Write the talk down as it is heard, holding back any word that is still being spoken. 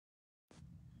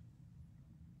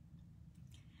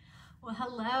Well,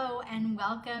 hello and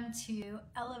welcome to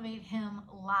Elevate Him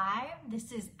Live.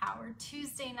 This is our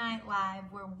Tuesday night live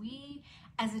where we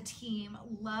as a team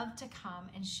love to come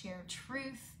and share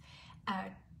truth,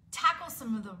 tackle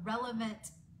some of the relevant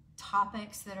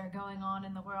topics that are going on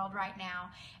in the world right now,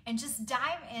 and just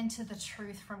dive into the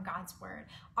truth from God's word.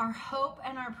 Our hope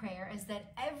and our prayer is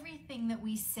that everything that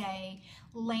we say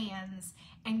lands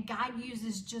and God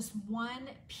uses just one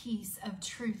piece of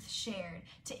truth shared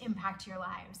to impact your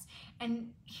lives. And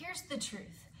here's the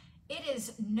truth. It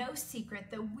is no secret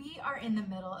that we are in the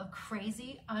middle of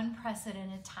crazy,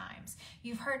 unprecedented times.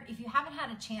 You've heard, if you haven't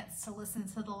had a chance to listen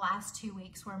to the last 2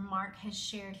 weeks where Mark has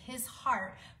shared his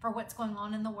heart for what's going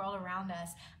on in the world around us,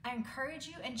 I encourage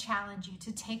you and challenge you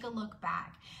to take a look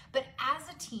back. But as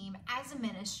a team, as a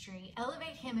ministry,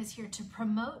 Elevate Him is here to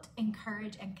promote,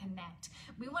 encourage, and connect.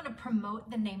 We want to promote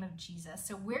the name of Jesus.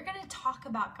 So we're going to talk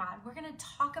about God. We're going to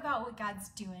talk about what God's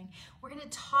doing. We're going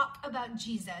to talk about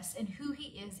Jesus and who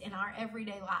he is in our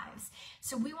everyday lives.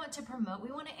 So we want to promote,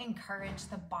 we want to encourage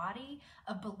the body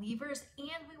of believers,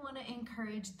 and we want to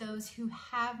encourage those who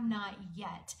have not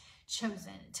yet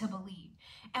chosen to believe.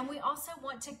 And we also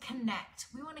want to connect.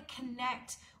 We want to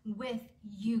connect with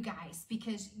you guys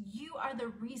because you are the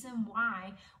reason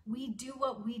why we do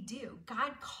what we do.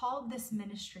 God called this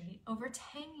ministry over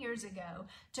 10 years ago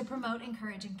to promote,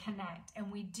 encourage, and connect.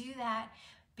 And we do that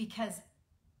because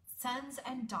sons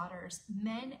and daughters,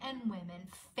 men and women,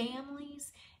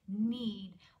 families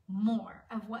need more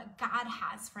of what God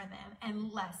has for them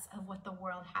and less of what the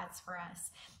world has for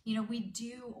us. You know, we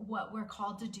do what we're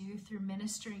called to do through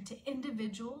ministering to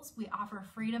individuals. We offer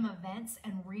freedom events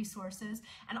and resources,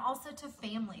 and also to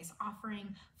families,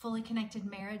 offering fully connected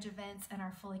marriage events and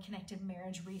our fully connected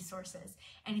marriage resources.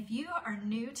 And if you are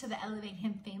new to the Elevate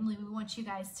Him family, we want you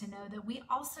guys to know that we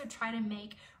also try to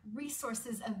make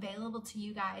resources available to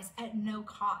you guys at no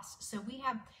cost. So we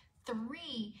have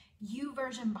 3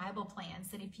 YouVersion Bible plans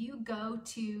that if you go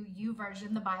to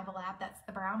YouVersion, the Bible app, that's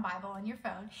the brown Bible on your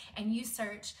phone, and you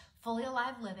search Fully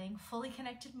Alive Living, Fully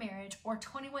Connected Marriage, or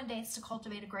 21 Days to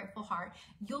Cultivate a Grateful Heart,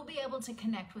 you'll be able to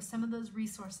connect with some of those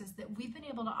resources that we've been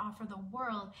able to offer the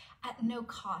world at no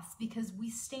cost because we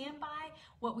stand by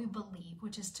what we believe,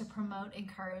 which is to promote,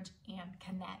 encourage, and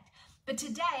connect. But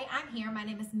today I'm here, my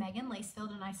name is Megan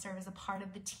Lacefield, and I serve as a part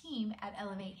of the team at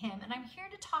Elevate Him. And I'm here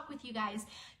to talk with you guys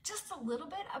just a little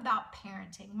bit about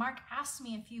parenting. Mark asked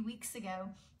me a few weeks ago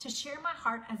to share my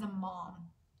heart as a mom.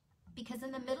 Because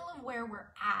in the middle of where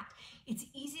we're at, it's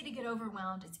easy to get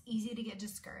overwhelmed. It's easy to get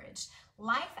discouraged.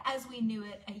 Life as we knew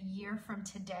it a year from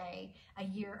today, a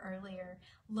year earlier,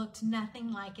 looked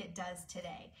nothing like it does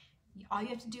today. All you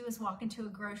have to do is walk into a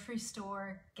grocery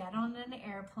store, get on an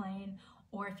airplane,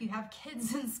 or if you have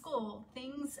kids in school,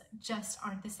 things just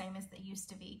aren't the same as they used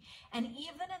to be. And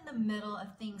even in the middle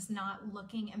of things not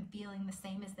looking and feeling the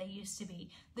same as they used to be,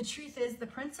 the truth is the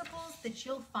principles that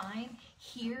you'll find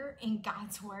here in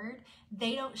God's word,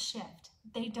 they don't shift.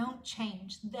 They don't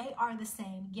change. They are the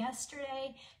same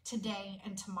yesterday, today,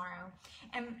 and tomorrow.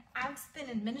 And I've been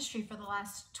in ministry for the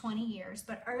last 20 years,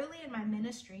 but early in my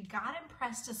ministry, God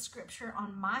impressed a scripture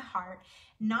on my heart,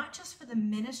 not just for the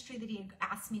ministry that he had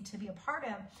asked me to be a part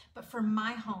of, but for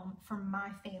my home, for my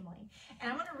family.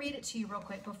 And I want to read it to you real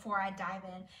quick before I dive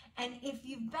in. And if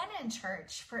you've been in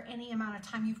church for any amount of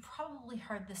time, you've probably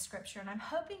heard this scripture. And I'm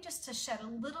hoping just to shed a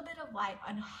little bit of light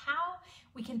on how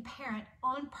we can parent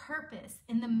on purpose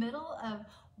in the middle of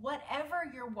whatever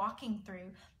you're walking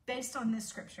through based on this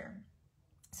scripture.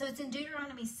 So it's in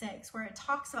Deuteronomy 6 where it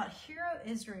talks about, "Hear, O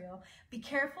Israel, be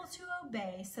careful to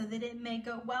obey so that it may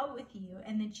go well with you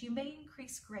and that you may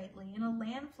increase greatly in a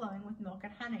land flowing with milk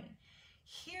and honey.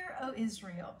 Hear, O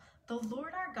Israel, the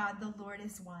Lord our God, the Lord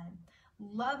is one.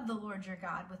 Love the Lord your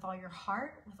God with all your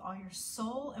heart, with all your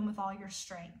soul, and with all your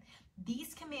strength.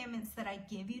 These commandments that I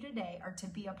give you today are to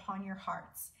be upon your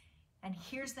hearts." And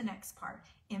here's the next part.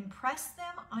 "Impress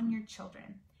them on your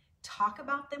children. Talk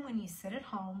about them when you sit at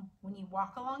home, when you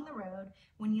walk along the road,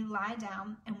 when you lie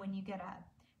down, and when you get up.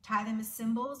 Tie them as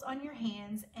symbols on your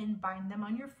hands and bind them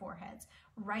on your foreheads.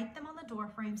 Write them on the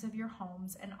doorframes of your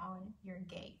homes and on your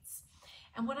gates."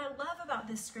 And what I love about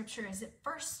this scripture is it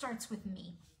first starts with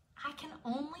me. I can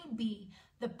only be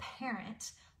the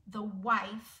parent, the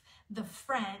wife, the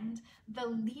friend, the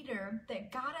leader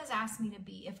that God has asked me to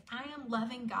be if I am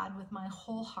loving God with my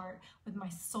whole heart, with my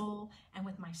soul, and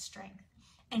with my strength.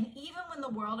 And even when the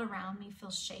world around me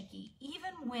feels shaky,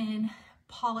 even when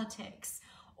politics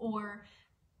or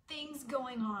things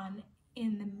going on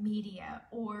in the media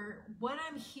or what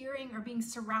I'm hearing or being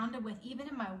surrounded with, even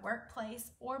in my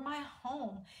workplace or my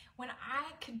home, when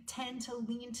I could tend to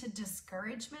lean to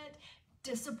discouragement,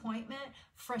 disappointment,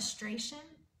 frustration,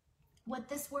 what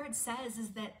this word says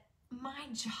is that my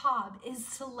job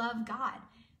is to love God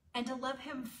and to love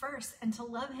him first and to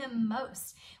love him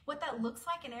most. What that looks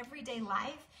like in everyday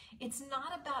life, it's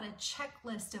not about a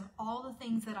checklist of all the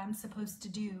things that I'm supposed to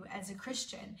do as a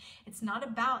Christian. It's not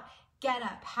about get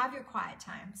up, have your quiet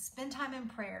time, spend time in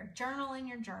prayer, journal in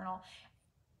your journal.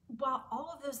 While all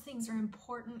of those things are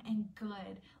important and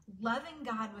good, loving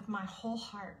God with my whole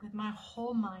heart, with my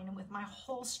whole mind, and with my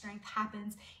whole strength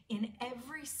happens in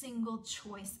every single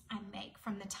choice I make,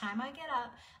 from the time I get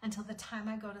up until the time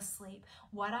I go to sleep,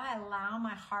 what I allow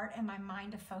my heart and my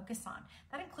mind to focus on.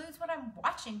 That includes what I'm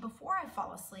watching before I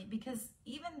fall asleep, because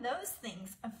even those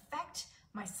things affect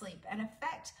my sleep and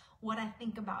affect what I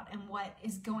think about and what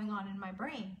is going on in my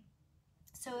brain.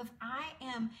 So if I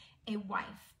am a wife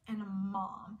and a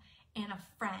mom and a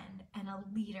friend and a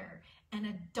leader and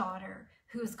a daughter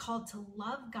who is called to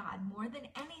love God more than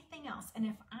anything else, and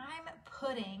if I'm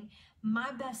putting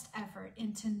my best effort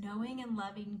into knowing and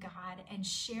loving God and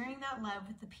sharing that love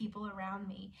with the people around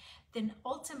me, then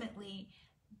ultimately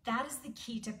that is the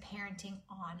key to parenting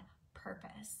on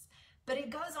purpose. But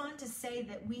it goes on to say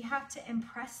that we have to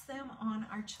impress them on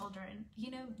our children.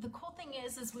 You know, the cool thing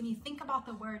is when you think about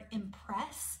the word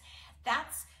impress,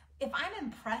 if I'm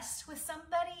impressed with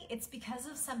somebody, it's because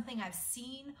of something I've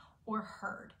seen or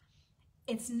heard.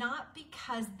 It's not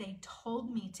because they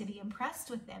told me to be impressed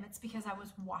with them. It's because I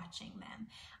was watching them.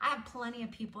 I have plenty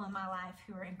of people in my life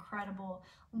who are incredible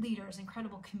leaders,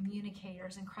 incredible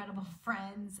communicators, incredible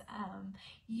friends,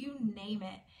 you name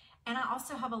it. And I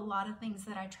also have a lot of things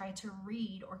that I try to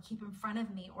read or keep in front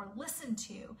of me or listen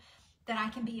to that I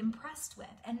can be impressed with.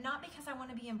 And not because I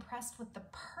want to be impressed with the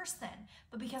person,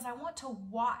 but because I want to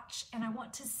watch and I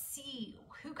want to see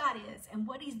who God is and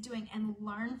what he's doing and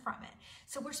learn from it.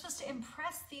 So we're supposed to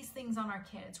impress these things on our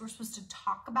kids. We're supposed to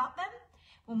talk about them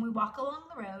when we walk along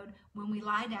the road, when we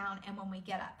lie down, and when we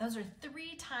get up. Those are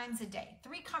 3 times a day,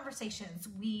 3 conversations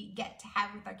we get to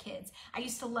have with our kids. I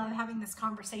used to love having this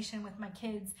conversation with my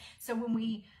kids. So when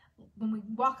we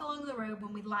walk along the road,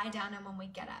 when we lie down, and when we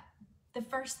get up, the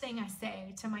first thing I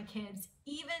say to my kids,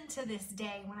 even to this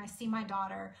day, when I see my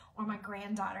daughter or my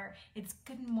granddaughter, it's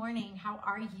good morning, how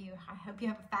are you? I hope you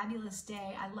have a fabulous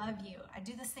day. I love you. I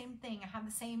do the same thing. I have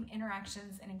the same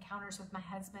interactions and encounters with my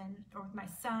husband or with my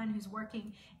son who's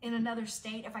working in another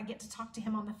state. If I get to talk to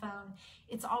him on the phone,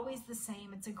 it's always the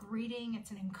same. It's a greeting,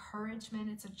 it's an encouragement,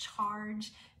 it's a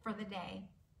charge for the day.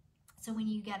 So when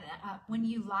you get up, when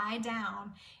you lie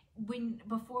down,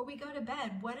 before we go to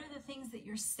bed, what are the things that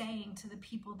you're saying to the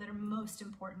people that are most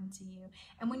important to you?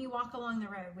 And when you walk along the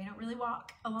road, we don't really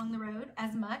walk along the road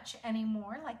as much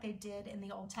anymore like they did in the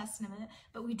Old Testament,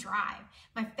 but we drive.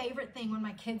 My favorite thing when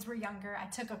my kids were younger, I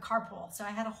took a carpool. So I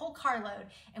had a whole carload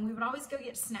and we would always go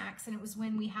get snacks, and it was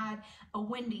when we had a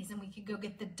Wendy's and we could go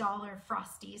get the $1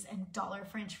 Frosties and $1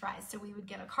 French fries. So we would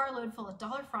get a carload full of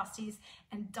 $1 Frosties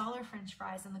and $1 French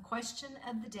fries, and the question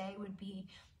of the day would be,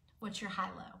 what's your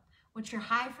high-low? What's your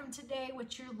high from today?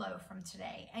 What's your low from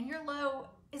today? And your low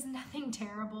is nothing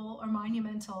terrible or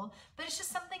monumental, but it's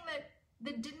just something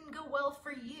that didn't go well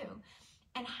for you.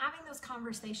 And having those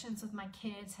conversations with my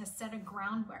kids has set a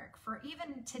groundwork for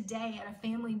even today at a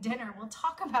family dinner, we'll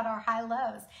talk about our high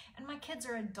lows. And my kids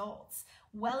are adults,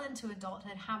 well into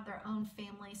adulthood, have their own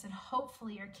families, and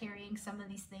hopefully are carrying some of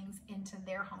these things into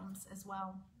their homes as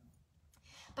well.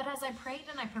 But as I prayed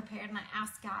and I prepared and I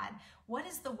asked God, what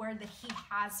is the word that he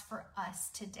has for us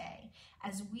today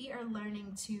as we are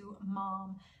learning to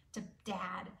mom, to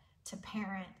dad, to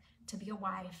parent, to be a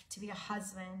wife, to be a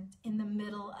husband in the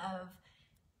middle of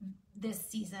this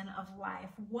season of life?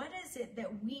 What is it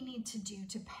that we need to do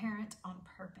to parent on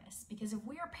purpose? Because if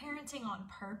we are parenting on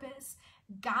purpose,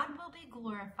 God will be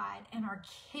glorified and our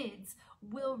kids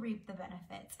will reap the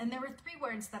benefits. And there were 3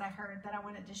 words that I heard that I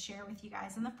wanted to share with you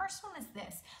guys. And the first one is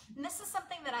this. And this is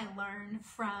something that I learned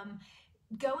from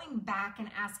going back and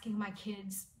asking my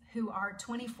kids who are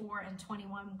 24 and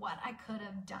 21 what I could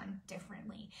have done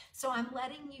differently. So I'm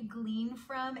letting you glean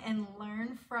from and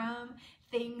learn from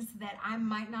things that I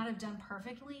might not have done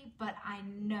perfectly, but I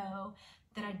know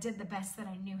that I did the best that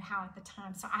I knew how at the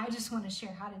time. So I just want to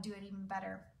share how to do it even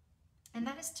better. And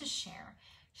that is to share.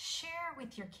 Share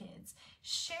with your kids.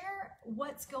 Share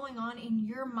what's going on in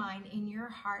your mind, in your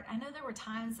heart. I know there were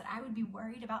times that I would be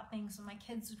worried about things when my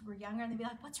kids were younger, and they'd be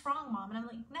like, what's wrong, Mom? And I'm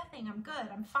like, nothing, I'm good,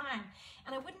 I'm fine.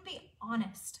 And I wouldn't be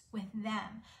honest with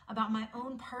them about my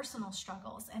own personal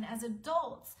struggles. And as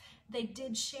adults, they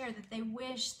did share that they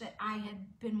wish that I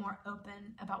had been more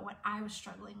open about what I was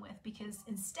struggling with, because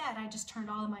instead I just turned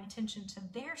all of my attention to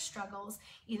their struggles,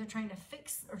 either trying to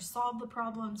fix or solve the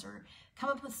problems or come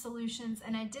up with solutions,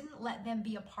 and I didn't let them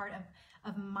be a part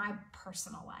of my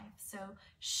personal life. So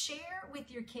share with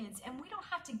your kids, and we don't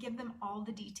have to give them all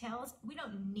the details. We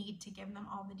don't need to give them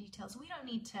all the details. We don't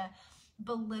need to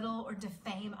belittle or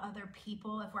defame other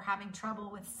people if we're having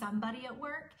trouble with somebody at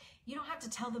work. You don't have to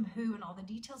tell them who and all the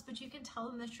details, but you can tell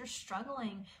them that you're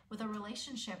struggling with a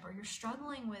relationship, or you're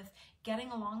struggling with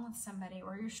getting along with somebody,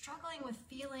 or you're struggling with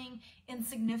feeling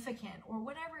insignificant, or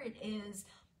whatever it is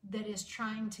that is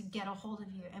trying to get a hold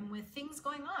of you. And with things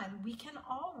going on, we can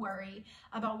all worry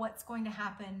about what's going to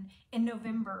happen in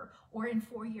November or in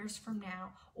 4 years from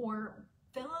now, or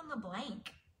fill in the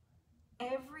blank.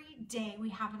 Every day we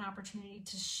have an opportunity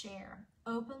to share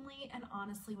openly and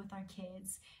honestly with our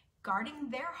kids, guarding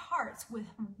their hearts with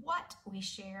what we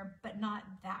share, but not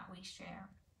that we share.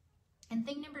 And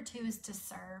thing number 2 is to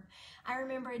serve. I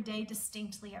remember a day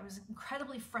distinctly. I was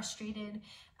incredibly frustrated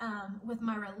with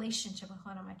my relationship with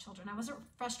one of my children. I wasn't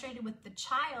frustrated with the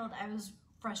child. I was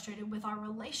frustrated with our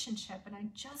relationship. And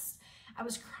I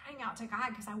was crying out to God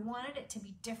because I wanted it to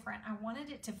be different. I wanted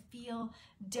it to feel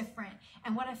different.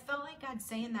 And what I felt like God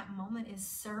say in that moment is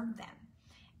serve them.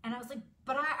 And I was like,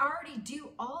 but I already do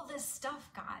all this stuff,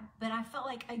 God. But I felt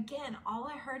like, again, all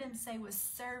I heard him say was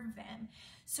serve them.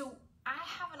 So I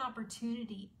have an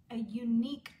opportunity, a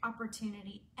unique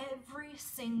opportunity every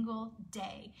single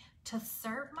day to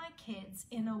serve my kids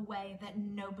in a way that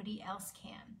nobody else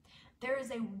can. There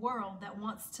is a world that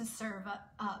wants to serve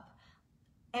up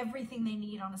everything they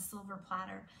need on a silver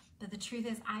platter. But the truth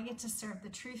is, I get to serve the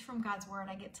truth from God's word.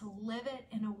 I get to live it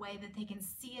in a way that they can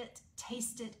see it,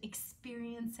 taste it,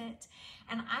 experience it.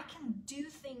 And I can do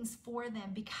things for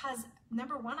them because,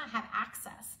 number 1, I have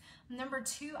access. Number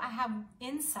 2, I have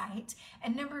insight.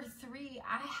 And number 3,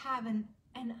 I have an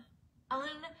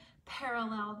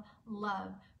unparalleled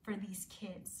love for these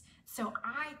kids. So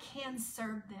I can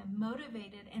serve them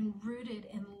motivated and rooted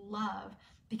in love.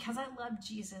 Because I love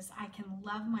Jesus, I can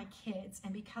love my kids.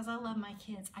 And because I love my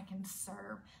kids, I can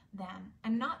serve them.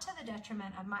 And not to the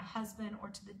detriment of my husband or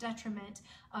to the detriment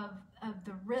of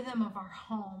the rhythm of our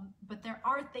home. But there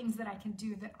are things that I can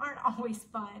do that aren't always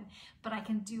fun, but I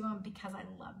can do them because I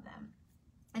love them.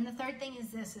 And the third thing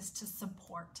is to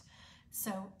support.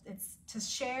 So it's to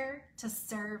share, to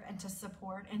serve, and to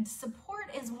support. And support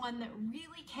is one that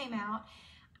really came out.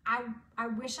 I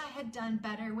wish I had done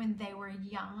better when they were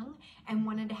young and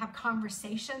wanted to have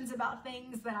conversations about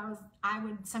things that I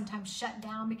would sometimes shut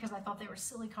down because I thought they were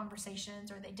silly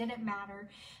conversations or they didn't matter.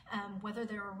 Whether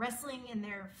they were wrestling in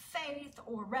their faith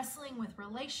or wrestling with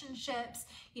relationships,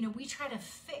 we try to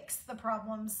fix the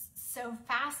problems so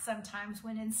fast sometimes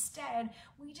when instead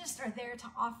we just are there to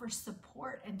offer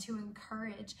support and to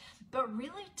encourage, but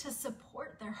really to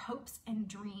support their hopes and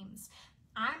dreams.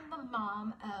 I'm the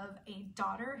mom of a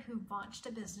daughter who launched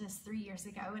a business 3 years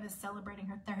ago and is celebrating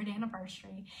her 3rd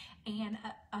anniversary, and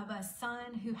of a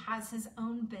son who has his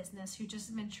own business who just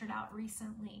ventured out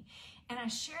recently. And I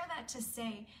share that to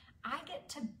say, I get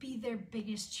to be their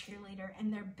biggest cheerleader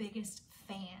and their biggest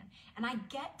fan. And I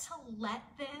get to let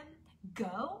them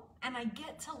go and I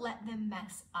get to let them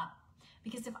mess up.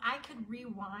 Because if I could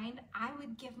rewind, I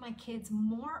would give my kids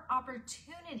more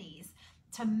opportunities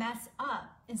to mess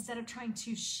up instead of trying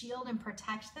to shield and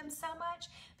protect them so much.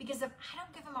 Because if I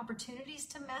don't give them opportunities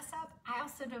to mess up, I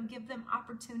also don't give them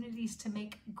opportunities to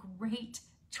make great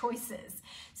choices.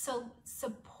 So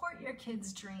support your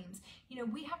kids' dreams.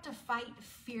 We have to fight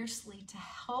fiercely to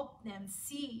help them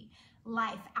see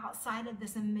life outside of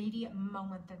this immediate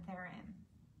moment that they're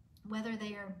in. Whether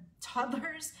they are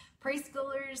toddlers,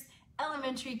 preschoolers,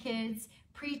 elementary kids,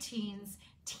 preteens,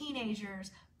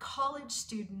 teenagers, college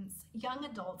students, young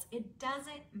adults, it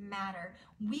doesn't matter.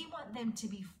 We want them to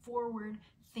be forward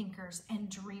thinkers and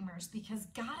dreamers because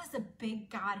God is a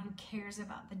big God who cares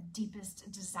about the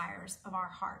deepest desires of our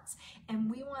hearts.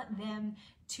 And we want them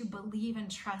to believe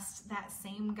and trust that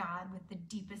same God with the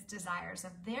deepest desires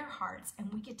of their hearts,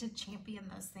 and we get to champion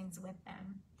those things with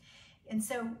them. And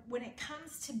so when it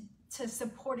comes to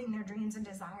supporting their dreams and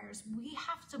desires, we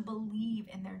have to believe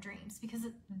in their dreams because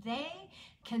they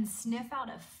can sniff out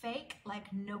a fake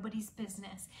like nobody's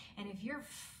business. And if you're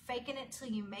faking it till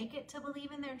you make it to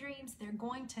believe in their dreams, they're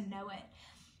going to know it.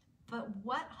 But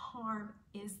what harm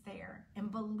is there in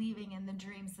believing in the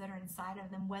dreams that are inside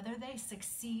of them? Whether they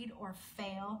succeed or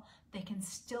fail, they can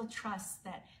still trust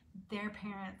that their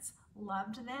parents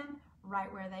loved them,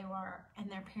 right where they were, and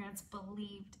their parents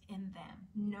believed in them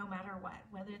no matter what,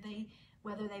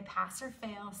 whether they pass or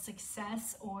fail,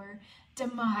 success or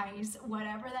demise,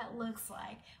 whatever that looks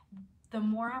like. The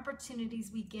more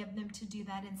opportunities we give them to do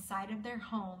that inside of their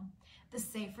home, the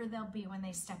safer they'll be when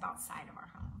they step outside of our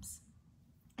homes.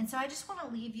 And so I just want to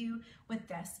leave you with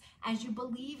this. As you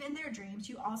believe in their dreams,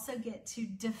 you also get to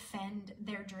defend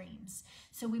their dreams.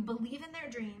 So we believe in their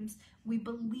dreams. We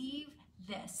believe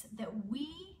this, that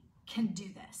we can do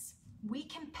this. We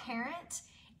can parent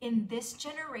in this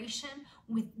generation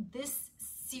with this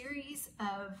series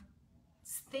of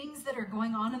things that are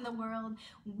going on in the world.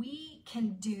 We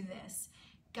can do this.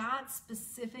 God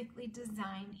specifically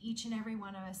designed each and every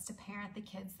one of us to parent the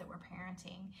kids that we're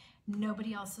parenting.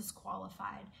 Nobody else is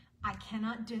qualified. I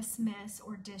cannot dismiss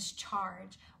or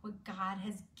discharge what God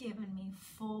has given me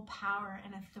full power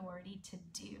and authority to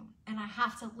do. And I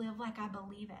have to live like I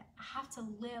believe it. I have to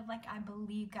live like I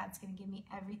believe God's going to give me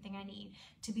everything I need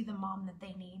to be the mom that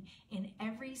they need in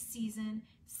every season,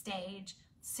 stage,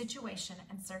 situation,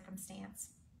 and circumstance.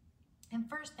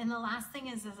 And the last thing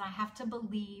is I have to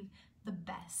believe the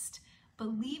best.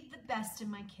 Believe the best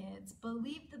in my kids.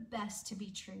 Believe the best to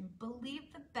be true.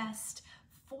 Believe the best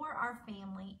for our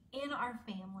family, in our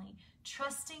family,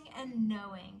 trusting and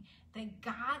knowing that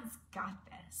God's got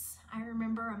this. I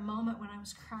remember a moment when I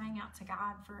was crying out to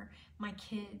God for my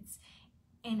kids,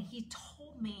 and he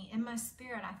told me in my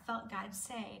spirit, I felt God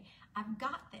say, I've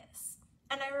got this.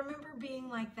 And I remember being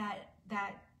like that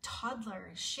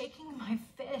toddler, shaking my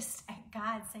fist at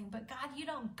God, saying, but God, you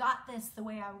don't got this the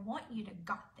way I want you to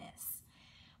got this.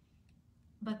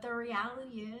 But the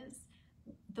reality is,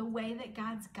 the way that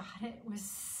God's got it was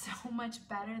so much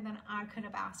better than I could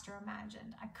have asked or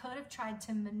imagined. I could have tried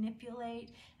to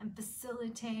manipulate and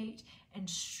facilitate and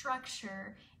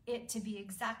structure it to be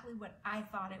exactly what I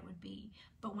thought it would be.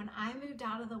 But when I moved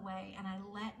out of the way and I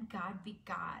let God be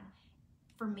God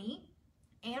for me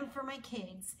and for my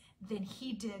kids, then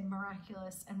he did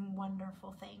miraculous and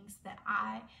wonderful things that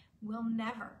I will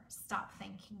never stop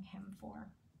thanking him for.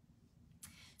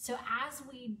 So as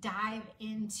we dive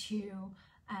into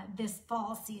this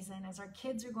fall season, as our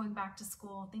kids are going back to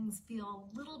school, things feel a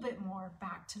little bit more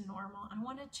back to normal. I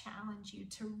want to challenge you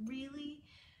to really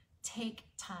take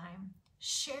time,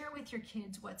 share with your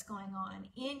kids what's going on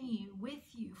in you,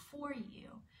 with you, for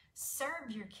you. Serve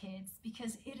your kids,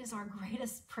 because it is our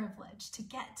greatest privilege to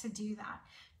get to do that,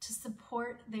 to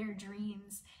support their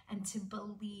dreams and to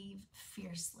believe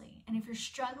fiercely. And if you're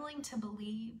struggling to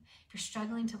believe, if you're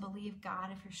struggling to believe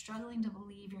God, if you're struggling to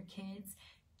believe your kids,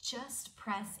 just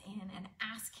press in and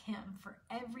ask him for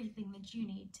everything that you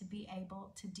need to be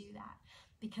able to do that.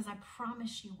 Because I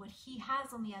promise you, what he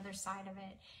has on the other side of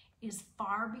it is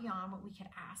far beyond what we could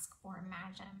ask or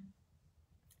imagine.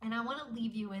 And I want to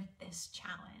leave you with this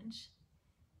challenge.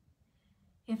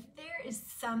 If there is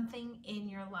something in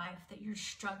your life that you're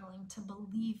struggling to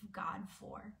believe God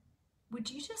for,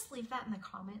 would you just leave that in the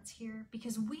comments here?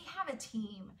 Because we have a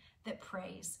team that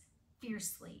prays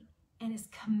fiercely and is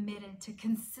committed to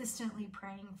consistently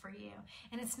praying for you.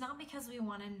 And it's not because we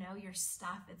want to know your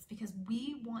stuff. It's because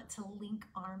we want to link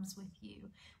arms with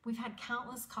you. We've had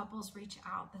countless couples reach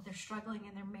out that they're struggling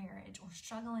in their marriage, or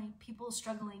people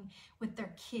struggling with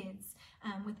their kids,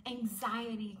 with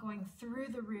anxiety going through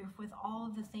the roof with all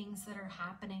of the things that are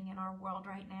happening in our world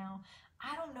right now.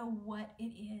 I don't know what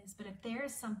it is, but if there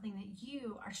is something that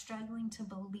you are struggling to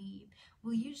believe,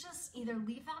 will you just either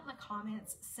leave that in the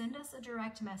comments, send us a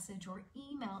direct message, or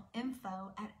email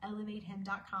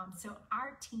info@elevateHim.com so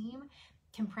our team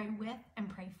can pray with and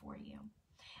pray for you.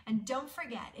 And don't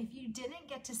forget, if you didn't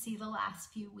get to see the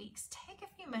last few weeks, take a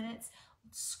few minutes,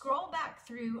 scroll back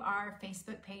through our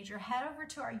Facebook page or head over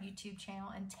to our YouTube channel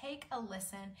and take a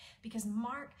listen, because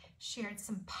Mark shared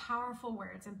some powerful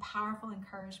words and powerful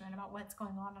encouragement about what's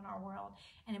going on in our world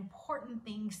and important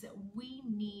things that we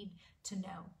need to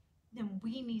know and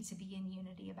we need to be in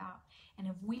unity about. And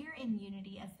if we're in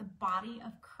unity as the body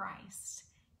of Christ,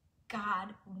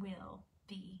 God will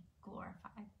be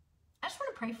glorified. I just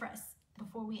want to pray for us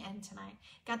before we end tonight.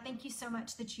 God, thank you so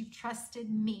much that you've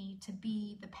trusted me to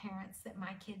be the parents that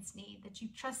my kids need, that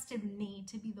you've trusted me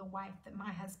to be the wife that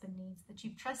my husband needs, that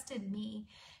you've trusted me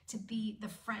to be the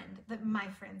friend that my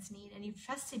friends need, and you've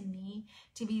trusted me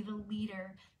to be the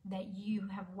leader that you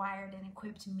have wired and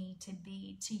equipped me to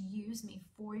be, to use me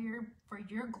for your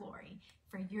glory,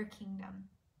 for your kingdom.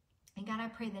 And God, I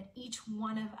pray that each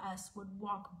one of us would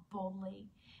walk boldly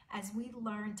as we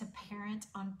learn to parent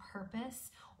on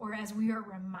purpose, or as we are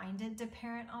reminded to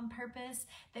parent on purpose,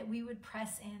 that we would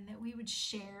press in, that we would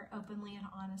share openly and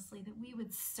honestly, that we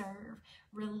would serve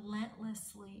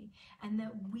relentlessly, and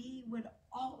that we would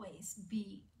always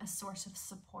be a source of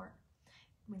support.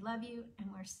 We love you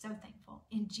and we're so thankful.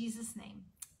 In Jesus' name,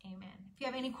 amen. If you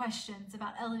have any questions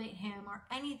about Elevate Him or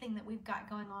anything that we've got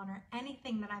going on or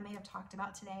anything that I may have talked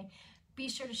about today, be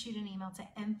sure to shoot an email to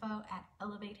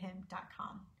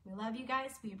info@elevatehim.com. We love you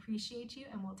guys. We appreciate you,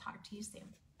 and we'll talk to you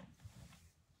soon.